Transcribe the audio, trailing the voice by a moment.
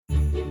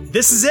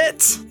This is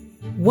it.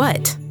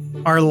 What?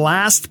 Our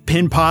last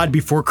PinPod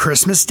before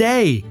Christmas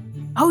Day.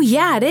 Oh,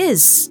 yeah, it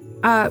is.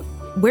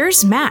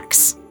 Where's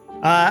Max?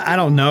 I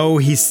don't know.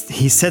 He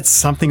said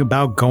something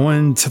about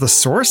going to the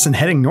source and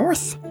heading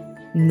north.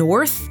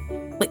 North?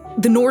 Like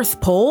the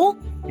North Pole?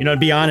 To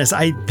be honest,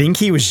 I think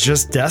he was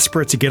just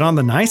desperate to get on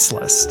the nice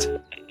list.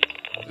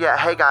 Yeah,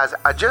 hey guys,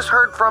 I just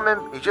heard from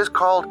him. He just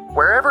called.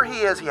 Wherever he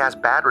is, he has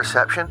bad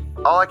reception.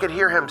 All I could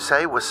hear him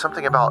say was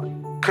something about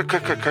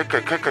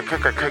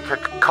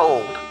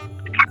cold.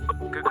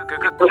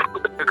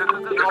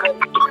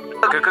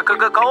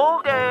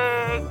 Cold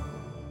day.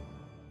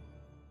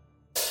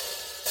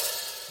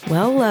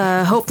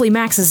 Well, hopefully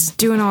Max is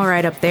doing all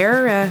right up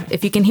there.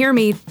 If you can hear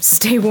me,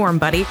 stay warm,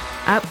 buddy.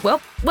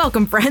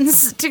 Welcome,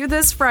 friends, to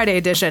this Friday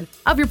edition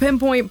of your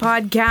Pinpoint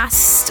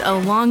Podcast.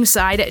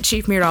 Alongside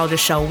Chief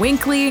Meteorologist Shel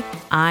Kayleigh,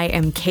 I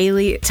am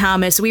Kaylee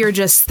Thomas. We are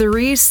just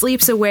 3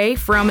 sleeps away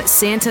from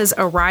Santa's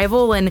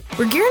arrival, and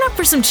we're gearing up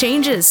for some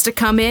changes to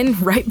come in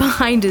right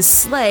behind his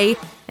sleigh.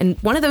 And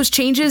one of those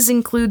changes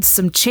includes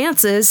some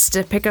chances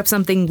to pick up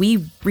something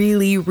we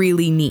really,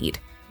 really need: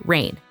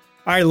 rain.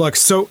 All right, look,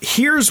 so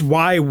here's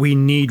why we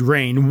need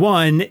rain.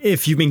 One,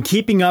 if you've been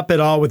keeping up at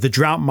all with the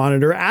drought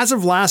monitor, as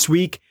of last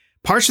week,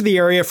 parts of the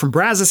area from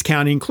Brazos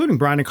County, including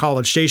Bryan and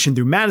College Station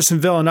through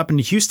Madisonville and up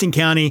into Houston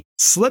County,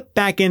 slipped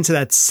back into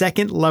that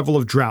second level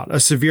of drought, a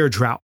severe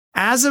drought.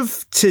 As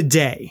of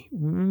today,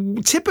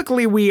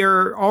 typically we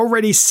are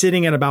already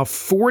sitting at about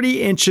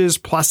 40 inches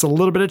plus a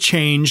little bit of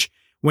change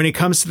when it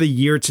comes to the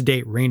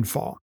year-to-date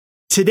rainfall.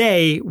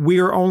 Today, we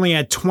are only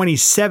at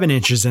 27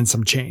 inches and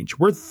some change.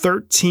 We're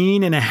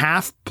 13 and a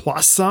half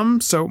plus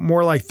some, so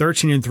more like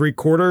 13 and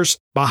 3/4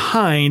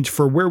 behind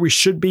for where we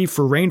should be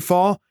for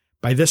rainfall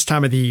by this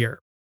time of the year.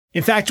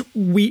 In fact,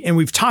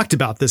 we've talked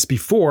about this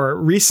before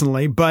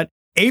recently, but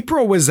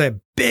April was a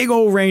big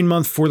old rain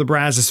month for the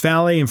Brazos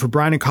Valley and for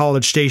Bryan and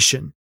College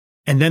Station.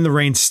 And then the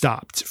rain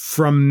stopped.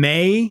 From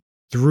May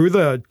through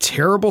the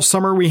terrible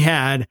summer we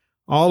had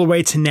all the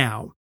way to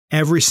now,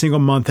 every single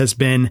month has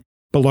been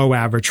below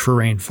average for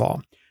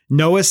rainfall.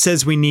 NOAA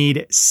says we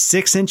need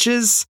 6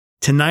 inches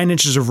to 9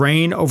 inches of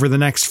rain over the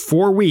next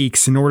 4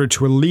 weeks in order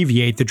to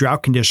alleviate the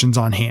drought conditions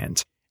on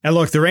hand. And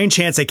look, the rain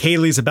chance that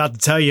Kayleigh's about to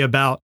tell you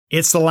about,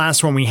 it's the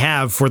last one we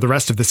have for the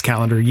rest of this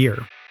calendar year.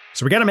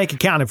 So we got to make it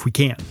count if we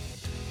can.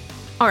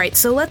 All right,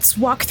 so let's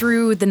walk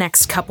through the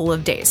next couple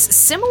of days.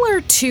 Similar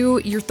to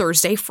your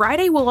Thursday,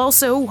 Friday will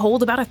also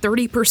hold about a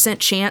 30%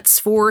 chance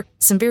for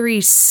some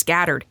very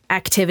scattered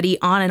activity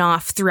on and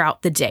off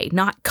throughout the day.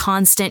 Not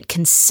constant,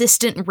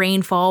 consistent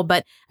rainfall,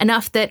 but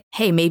enough that,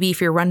 hey, maybe if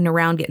you're running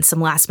around getting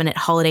some last-minute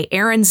holiday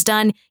errands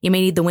done, you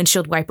may need the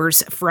windshield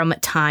wipers from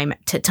time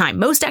to time.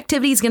 Most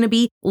activity is going to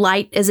be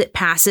light as it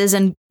passes,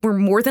 and we're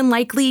more than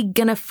likely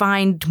going to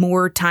find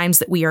more times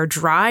that we are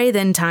dry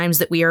than times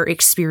that we are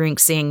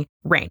experiencing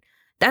rain.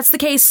 That's the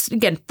case,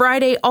 again,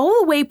 Friday all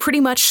the way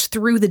pretty much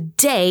through the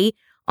day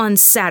on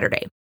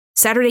Saturday.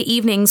 Saturday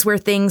evenings where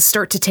things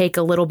start to take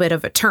a little bit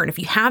of a turn. If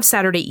you have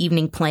Saturday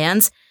evening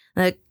plans,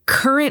 the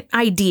current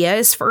idea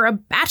is for a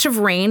batch of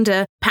rain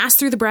to pass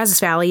through the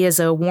Brazos Valley as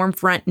a warm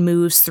front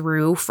moves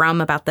through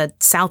from about the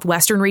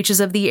southwestern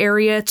reaches of the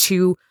area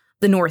to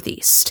the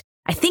northeast.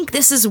 I think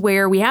this is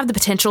where we have the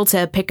potential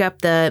to pick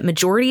up the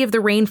majority of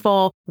the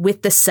rainfall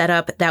with the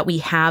setup that we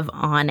have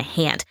on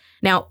hand.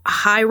 Now,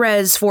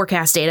 high-res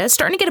forecast data is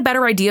starting to get a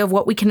better idea of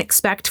what we can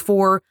expect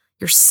for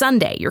your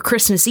Sunday, your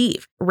Christmas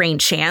Eve rain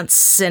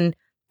chance. And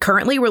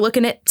currently we're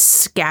looking at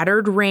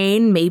scattered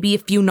rain, maybe a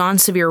few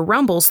non-severe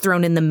rumbles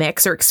thrown in the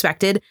mix are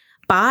expected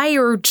by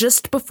or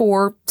just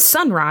before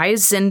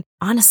sunrise. And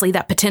honestly,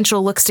 that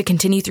potential looks to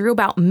continue through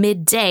about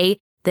midday.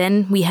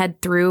 Then we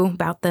head through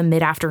about the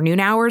mid-afternoon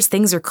hours.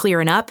 Things are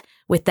clearing up.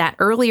 With that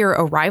earlier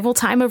arrival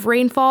time of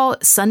rainfall,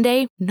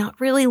 Sunday not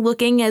really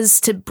looking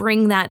as to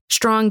bring that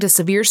strong to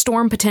severe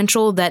storm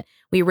potential that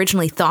we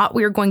originally thought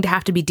we were going to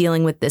have to be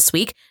dealing with this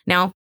week.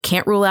 Now,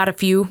 can't rule out a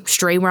few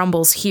stray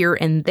rumbles here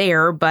and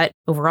there, but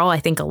overall, I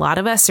think a lot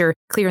of us are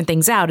clearing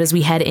things out as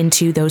we head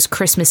into those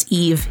Christmas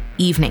Eve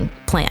evening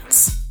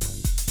plans.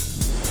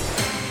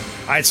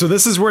 All right, so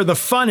this is where the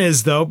fun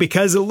is, though,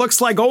 because it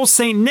looks like old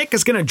St. Nick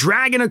is going to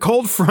drag in a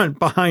cold front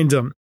behind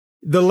him.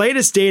 The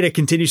latest data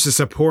continues to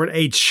support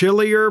a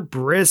chillier,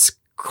 brisk,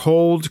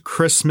 cold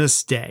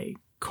Christmas day.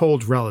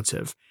 Cold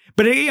relative.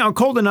 But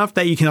cold enough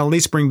that you can at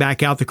least bring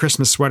back out the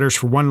Christmas sweaters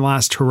for one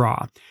last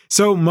hurrah.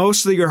 So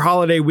most of your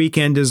holiday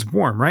weekend is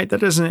warm, right?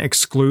 That doesn't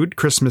exclude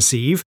Christmas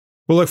Eve.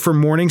 We'll look for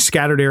morning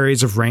scattered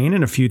areas of rain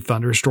and a few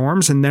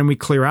thunderstorms, and then we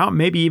clear out,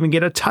 maybe even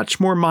get a touch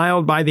more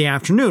mild by the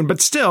afternoon. But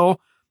still,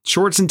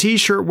 shorts and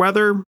t-shirt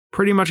weather,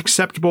 pretty much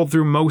acceptable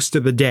through most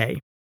of the day.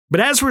 But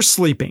as we're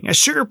sleeping, as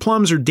sugar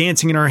plums are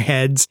dancing in our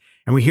heads,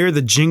 and we hear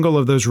the jingle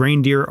of those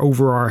reindeer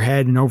over our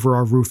head and over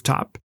our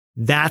rooftop,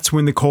 that's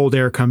when the cold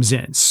air comes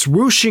in,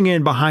 swooshing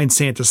in behind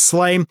Santa's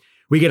sleigh.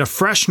 We get a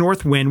fresh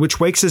north wind, which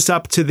wakes us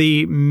up to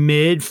the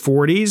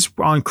mid-40s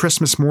on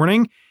Christmas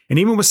morning. And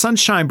even with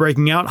sunshine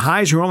breaking out,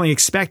 highs are only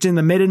expected in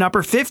the mid and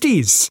upper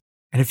 50s.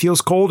 And it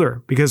feels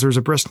colder because there's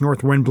a brisk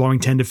north wind blowing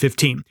 10 to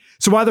 15.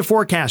 So why the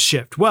forecast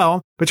shift?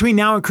 Well, between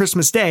now and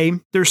Christmas Day,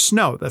 there's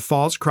snow that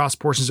falls across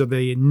portions of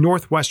the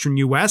northwestern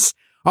U.S.,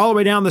 all the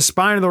way down the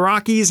spine of the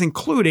Rockies,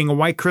 including a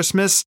white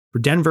Christmas for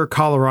Denver,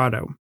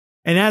 Colorado.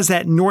 And as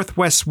that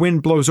northwest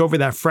wind blows over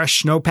that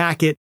fresh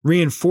snowpack, it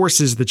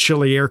reinforces the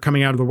chilly air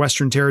coming out of the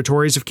western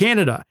territories of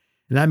Canada.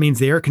 And that means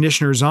the air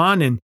conditioner's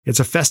on, and it's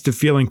a festive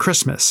feeling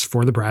Christmas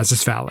for the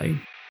Brazos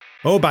Valley.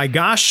 Oh, by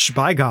gosh,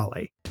 by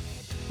golly.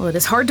 Well, it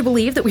is hard to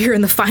believe that we are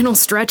in the final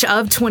stretch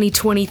of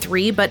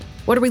 2023, but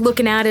what are we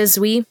looking at as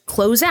we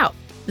close out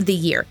the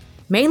year?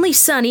 Mainly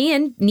sunny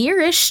and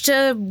nearish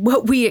to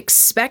what we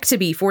expect to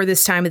be for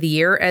this time of the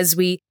year as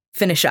we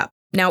finish up.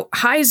 Now,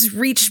 highs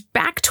reach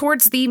back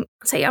towards the,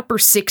 say, upper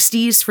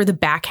 60s for the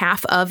back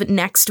half of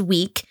next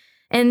week.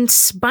 And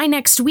by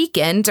next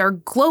weekend, our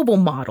global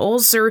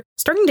models are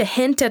starting to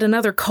hint at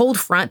another cold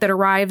front that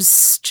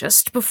arrives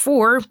just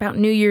before about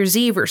New Year's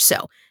Eve or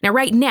so. Now,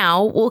 right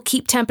now, we'll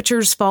keep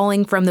temperatures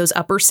falling from those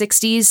upper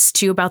 60s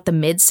to about the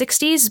mid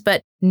 60s,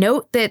 but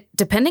note that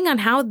depending on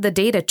how the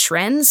data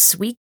trends,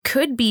 we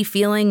could be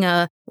feeling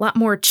a lot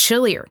more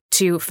chillier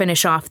to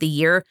finish off the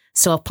year.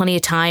 Still have plenty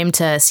of time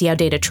to see how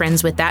data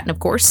trends with that, and of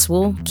course,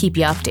 we'll keep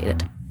you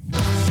updated.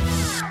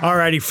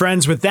 Alrighty,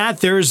 friends, with that,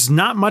 there's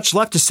not much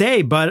left to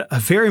say, but a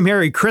very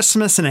Merry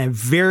Christmas and a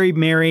very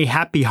Merry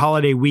Happy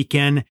Holiday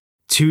Weekend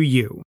to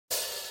you.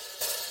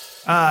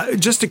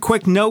 Just a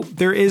quick note,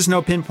 there is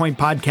no Pinpoint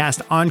podcast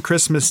on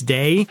Christmas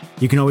Day.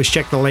 You can always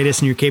check the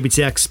latest in your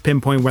KBTX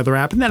Pinpoint weather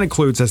app, and that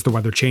includes as the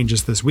weather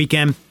changes this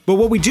weekend. But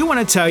what we do want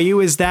to tell you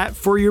is that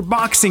for your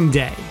Boxing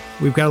Day,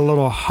 we've got a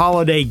little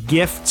holiday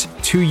gift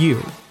to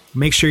you.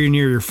 Make sure you're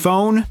near your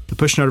phone. The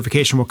push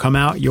notification will come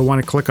out. You'll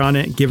want to click on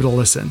it, give it a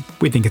listen.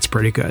 We think it's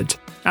pretty good.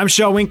 I'm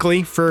Shel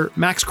Winkley for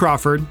Max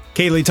Crawford,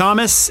 Kayleigh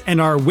Thomas,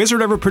 and our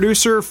wizard ever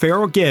producer,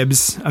 Farrell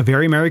Gibbs. A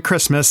very Merry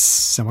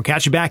Christmas, and we'll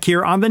catch you back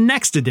here on the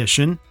next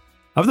edition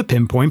of the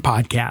Pinpoint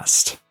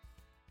Podcast.